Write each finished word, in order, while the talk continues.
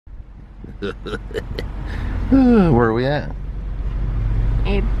Where are we at?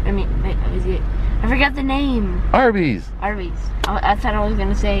 I forgot the name. Arby's. Arby's. I thought I was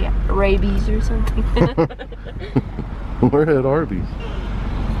gonna say rabies or something. We're at Arby's.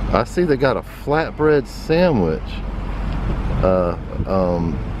 I see they got a flatbread sandwich. A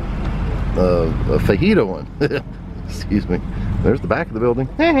fajita one. Excuse me. There's the back of the building.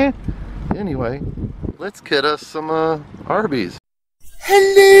 Anyway, let's get us some Arby's.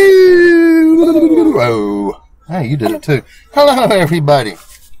 Hello! Oh, hey, you did it too. Hello, everybody.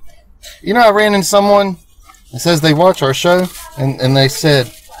 You know, I ran into someone that says they watch our show, and they said,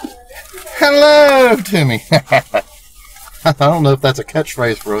 hello to me. I don't know if that's a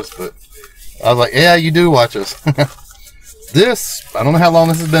catchphrase for us, but I was like, yeah, you do watch us. This, I don't know how long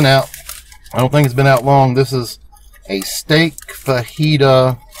this has been out. I don't think it's been out long. This is a steak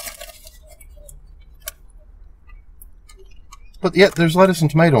fajita. But yet, there's lettuce and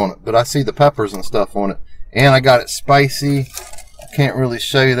tomato on it. But I see the peppers and stuff on it. And I got it spicy. I can't really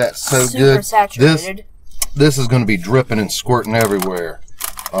show you that so Super good. saturated. This is going to be dripping and squirting everywhere.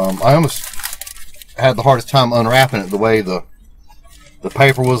 I almost had the hardest time unwrapping it the way the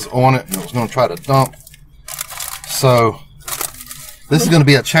paper was on it. And it was going to try to dump. So, this is going to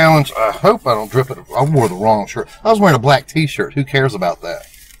be a challenge. I hope I don't drip it. I wore the wrong shirt. I was wearing a black t-shirt. Who cares about that?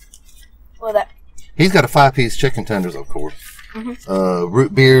 Well, that. He's got a 5-piece chicken tenders, of course.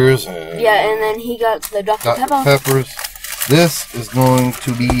 Root beers. Yeah, and then he got the Dr. Peppers. This is going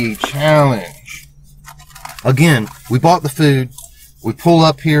to be a challenge. Again, we bought the food. We pull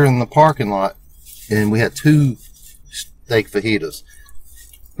up here in the parking lot, and we had 2 steak fajitas.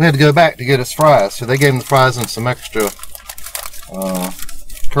 We had to go back to get us fries, so they gave him the fries and some extra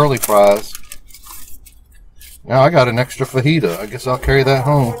curly fries. Now I got an extra fajita. I guess I'll carry that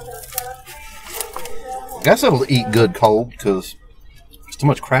home. I guess it'll eat good cold because there's too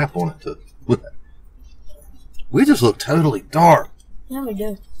much crap on it. We just look totally dark. Yeah, we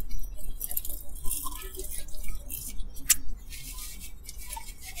do.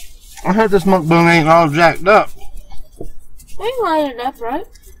 I heard this mukbang ain't all jacked up. You can light it up, right?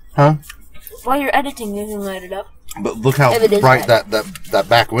 Huh? While you're editing, you can light it up. But look how bright that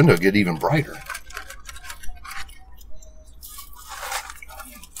back window get even brighter.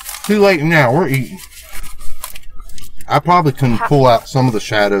 Too late now. We're eating. I probably can pull out some of the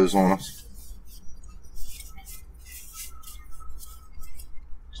shadows on us.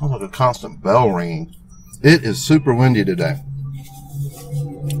 Sounds like a constant bell ringing. It is super windy today.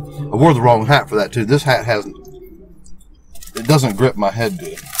 I wore the wrong hat for that too. This hat it doesn't grip my head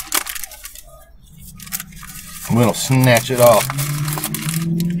good. I'm gonna snatch it off.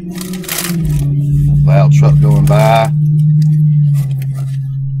 Loud truck going by.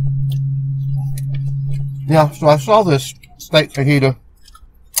 Yeah, so I saw this steak fajita.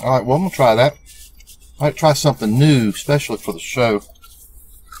 Alright, well, I'm gonna try that. I might try something new, especially for the show.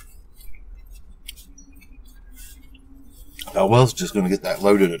 I was just gonna get that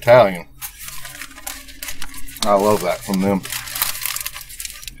loaded Italian. I love that from them.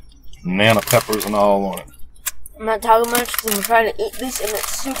 Banana peppers and all on it. I'm not talking much because I'm trying to eat this and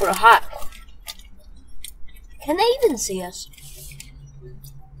it's super hot. Can they even see us?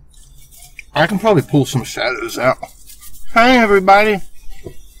 I can probably pull some shadows out. Hi, everybody.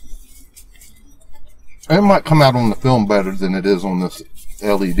 It might come out on the film better than it is on this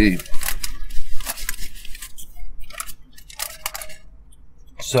LED.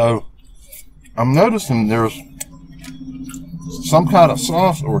 So, I'm noticing there's some kind of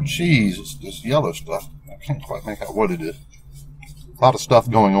sauce or cheese. It's this yellow stuff. I can't quite make out what it is. A lot of stuff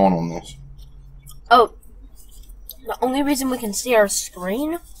going on this. Oh, the only reason we can see our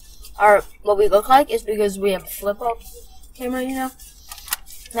screen, or what we look like, is because we have a flip-up camera, you know?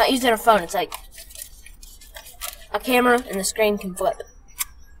 Not using our phone, it's like a camera and the screen can flip.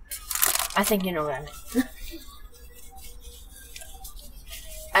 I think you know what I mean.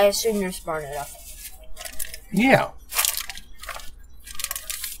 I assume you're smart enough. Yeah.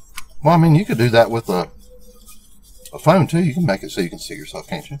 Well, I mean, you could do that with a phone, too. You can make it so you can see yourself,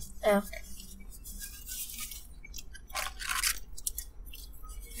 can't you? Yeah.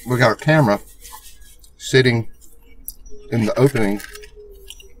 We got our camera sitting in the opening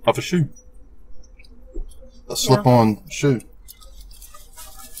of a shoe. A slip-on shoe.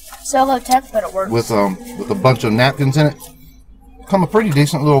 So low tech, but it works. With a bunch of napkins in it. Come a pretty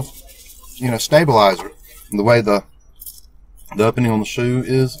decent little, stabilizer. And the way the opening on the shoe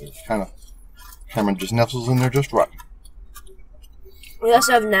is, it's kind of, camera just nestles in there just right. We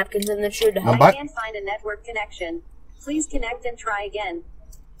also have napkins in the shoe to help. I can't find a network connection. Please connect and try again.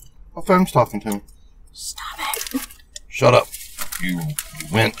 My phone's talking to me. Stop it. Shut up, you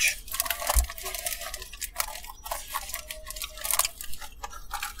wench.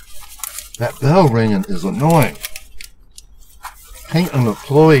 That bell ringing is annoying. Can't an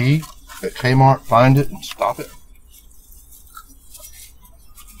employee at Kmart find it and stop it?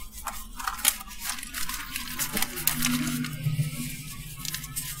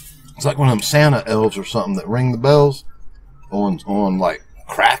 It's like one of them Santa elves or something that ring the bells on like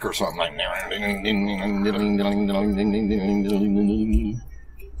crack or something like that.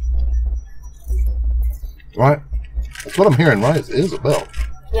 Right? That's what I'm hearing, right? It is a bell.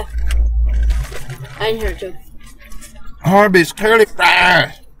 Yeah. I didn't hear it too. Arby's curly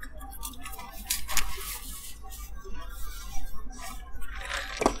fries.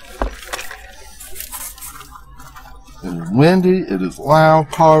 It is windy. It is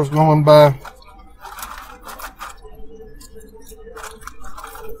loud. Cars going by.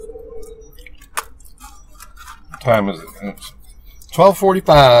 What time is it? It's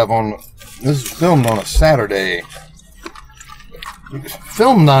 12:45 on. This is filmed on a Saturday.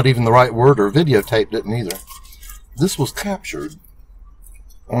 Filmed, not even the right word, or videotaped didn't either. This was captured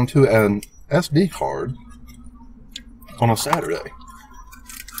onto an SD card on a Saturday.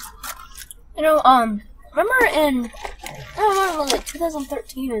 You know, remember in, I don't know, it was like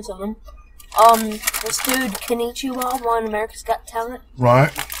 2013 or something, this dude, Kenichiwa, won America's Got Talent.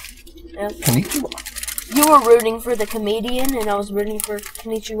 Right. Yeah. Kenichiwa. You were rooting for the comedian, and I was rooting for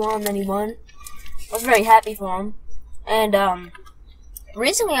Kenichiwa, and then he won. I was very happy for him. And,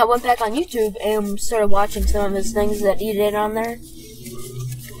 recently I went back on YouTube and started watching some of his things that he did on there.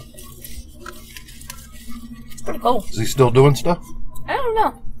 It's pretty cool. Is he still doing stuff? I don't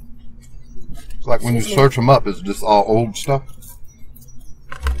know. It's like when you search him up, it's just all old stuff.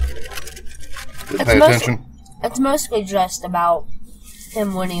 Didn't pay attention. It's mostly just about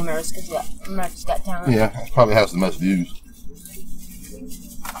him winning America's Got Talent. Yeah, it probably has the most views.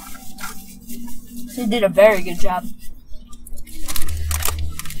 He did a very good job.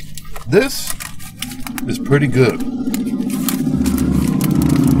 This is pretty good.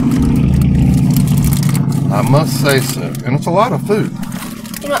 I must say so. And it's a lot of food.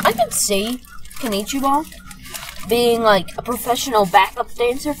 You know, I could see Kenichiwa being like a professional backup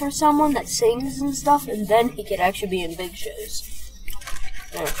dancer for someone that sings and stuff, and then he could actually be in big shows.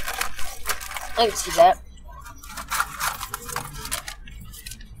 Yeah. I can see that.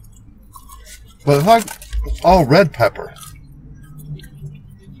 But it's like it's all red pepper.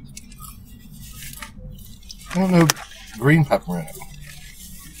 I don't know green pepper in it.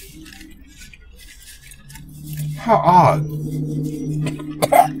 How odd.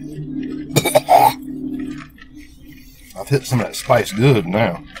 I've hit some of that spice good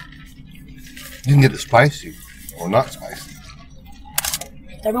now. You can get it spicy or not spicy.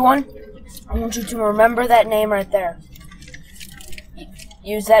 Everyone, I want you to remember that name right there.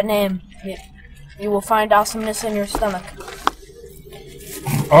 Use that name. You will find awesomeness in your stomach.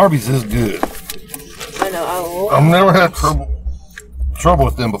 Arby's is good. I know. I've never had trouble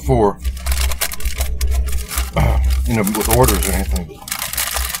with them before. You know, with orders or anything.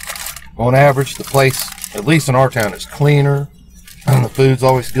 On average, the place, at least in our town, is cleaner, and the food's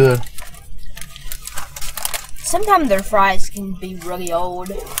always good. Sometimes their fries can be really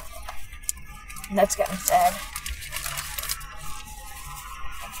old. And that's kind of sad.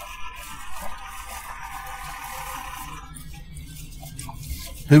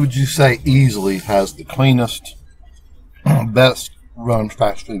 Who would you say easily has the cleanest, best run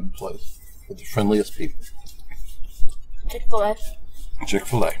fast food place with the friendliest people? Chick-fil-A.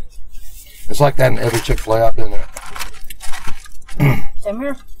 Chick-fil-A. It's like that in every Chick-fil-A I've been at. Same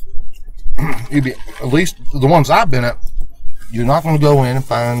here. At least the ones I've been at, you're not going to go in and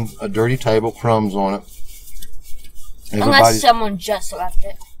find a dirty table, crumbs on it. Unless someone just left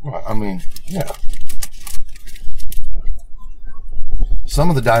it. Right, I mean, yeah. Some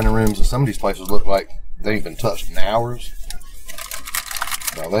of the dining rooms in some of these places look like they ain't been touched in hours.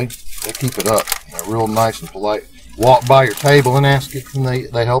 No, they keep it up. They're real nice and polite. Walk by your table and ask if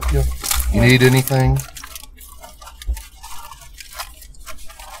they help you. You need anything?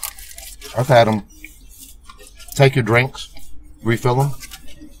 I've had them take your drinks, refill them.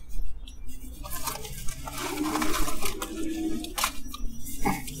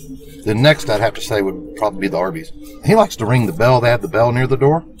 The next I'd have to say would probably be the Arby's. He likes to ring the bell. They have the bell near the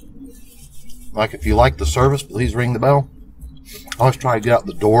door. Like if you like the service, please ring the bell. I always try to get out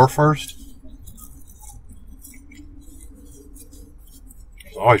the door first.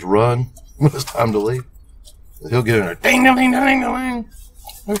 I always run when it's time to leave. He'll get in there. Ding, ding, ding, ding, ding.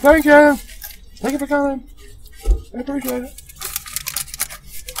 Oh, thank you. Thank you for coming. I appreciate it.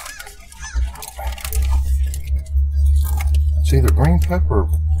 It's either green pepper or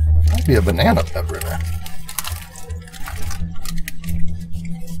might be a banana pepper in there.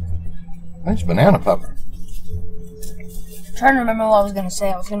 That's banana pepper. I'm trying to remember what I was going to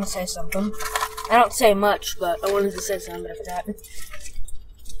say. I was going to say something. I don't say much, but I wanted to say something after that.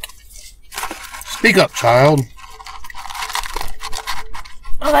 Speak up, child.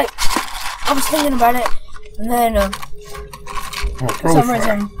 I was thinking about it, and then for some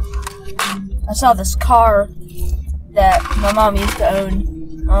reason I saw this car that my mom used to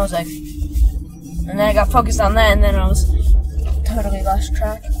own. I was like, and then I got focused on that, and then I was totally lost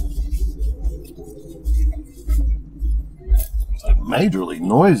track. It's like majorly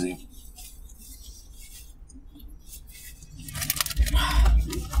noisy.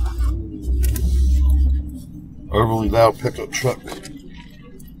 Overly loud pickup truck.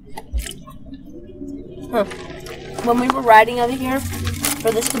 Huh. When we were riding over here,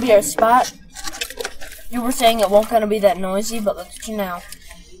 for this to be our spot, you were saying it won't gonna be that noisy, but look at you now.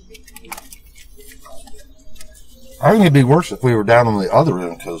 I think it'd be worse if we were down on the other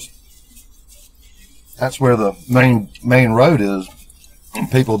end, because that's where the main road is, and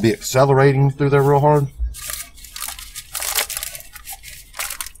people would be accelerating through there real hard.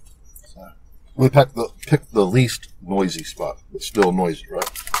 So we picked the least noisy spot, but still noisy, right?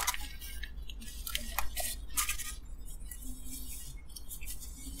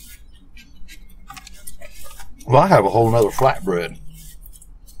 Well, I have a whole nother flatbread.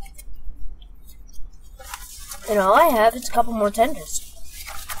 And all I have is a couple more tenders.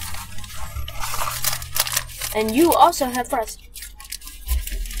 And you also have fries.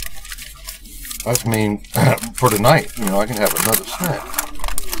 That's mean for tonight. You know, I can have another snack.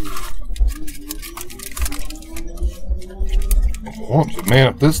 Once,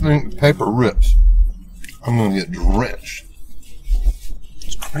 man, if this thing paper rips, I'm gonna get drenched.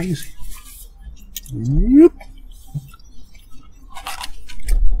 It's crazy. Yep.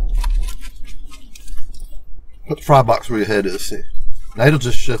 Put the fry box where your head is. See, now it'll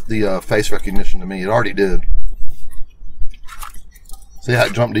just shift the face recognition to me. It already did. See how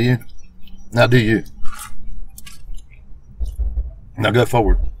it jumped to you? Now do you. Now go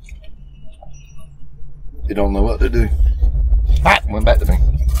forward. You don't know what to do. Ah, went back to me.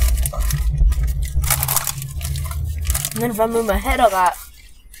 And then if I move my head a lot.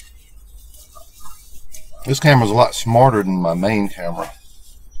 This camera's a lot smarter than my main camera.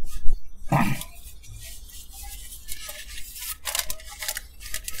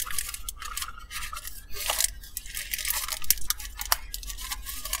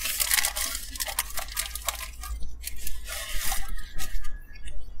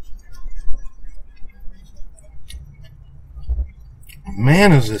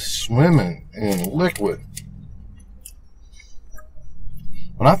 Man, is this swimming in liquid.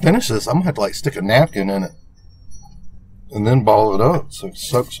 When I finish this, I'm going to have to like stick a napkin in it and then ball it up so it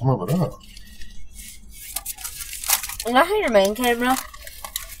soaks some of it up. And I think your main camera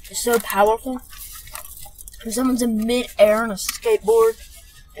is so powerful. If someone's in mid-air on a skateboard,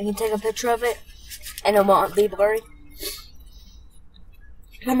 you can take a picture of it and it won't be blurry.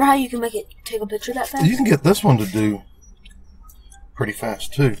 Remember how you can make it take a picture that fast? You can get this one to do pretty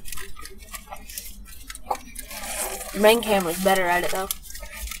fast too. Your main camera's better at it though.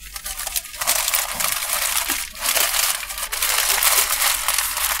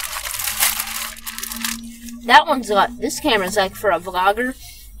 That one's like, this camera's like for a vlogger.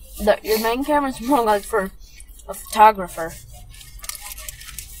 Your main camera's more like for a photographer.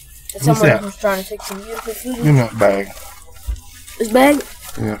 If someone who's trying to take some beautiful photos. In that bag. This bag?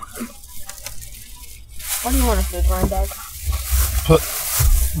 Yeah. Why do you want a food line bag? Put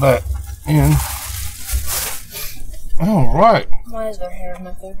that in. All right. Why is there hair in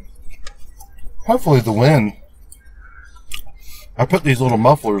my food? Hopefully the wind. I put these little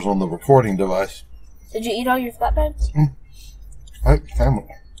mufflers on the recording device. Did you eat all your flatbreads? Hey, camera.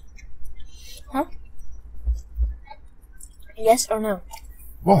 Huh? Yes or no?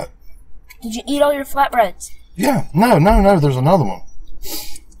 What? Did you eat all your flatbreads? Yeah. No. There's another one.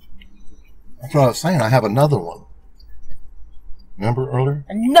 That's what I was saying. I have another one. Remember earlier?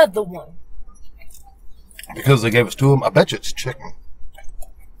 Another one. Because they gave us two of them. I bet you it's chicken.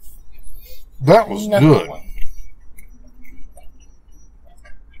 That was Another good. one.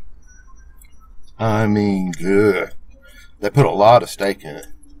 I mean, good. They put a lot of steak in it.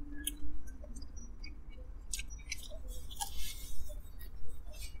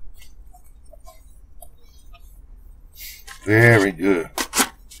 Very good.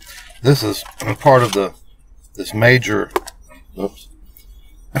 This is part of this major. Oops.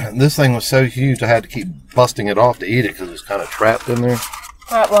 This thing was so huge I had to keep busting it off to eat it because it's kind of trapped in there.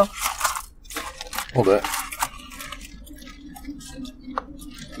 Alright, well. Hold that.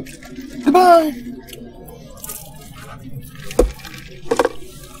 Goodbye.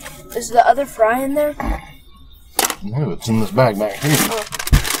 Is the other fry in there? No, it's in this bag back here. Oh.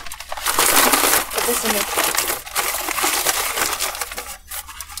 Put this in there.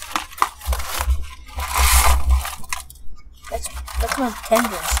 That's my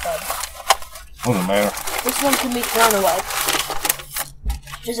tender stub. Doesn't matter. This one can be thrown away.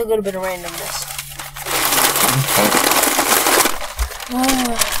 Just a little bit of randomness.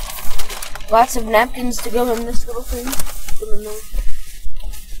 Okay. Lots of napkins to go in this little thing.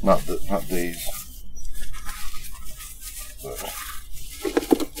 Not these. But.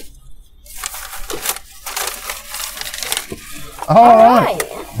 All right.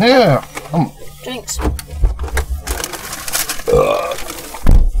 Yeah. Drinks.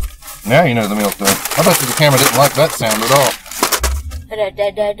 Now you know the milk done. I bet you the camera didn't like that sound at all.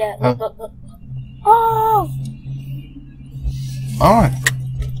 Huh? Oh! All right.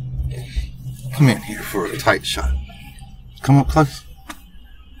 Come in here for a tight shot. Come up close.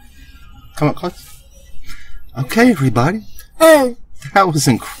 Come up close. Okay, everybody. Hey, that was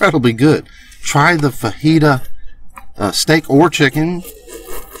incredibly good. Try the fajita steak or chicken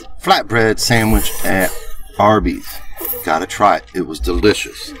flatbread sandwich at Arby's. Gotta try it. It was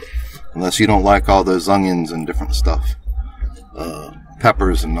delicious. Unless you don't like all those onions and different stuff.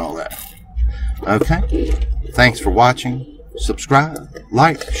 Peppers and all that. Okay. Thanks for watching. Subscribe,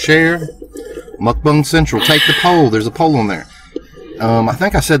 like, share. Mukbang Central. Take the poll. There's a poll on there. I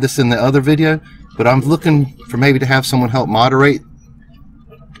think I said this in the other video, but I'm looking for maybe to have someone help moderate.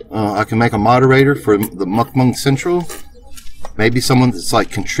 I can make a moderator for the Mukbang Central. Maybe someone that's like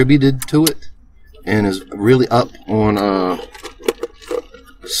contributed to it and is really up on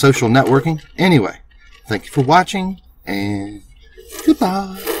social networking. Anyway, thank you for watching and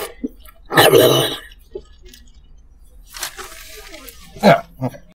goodbye. Yeah. Okay.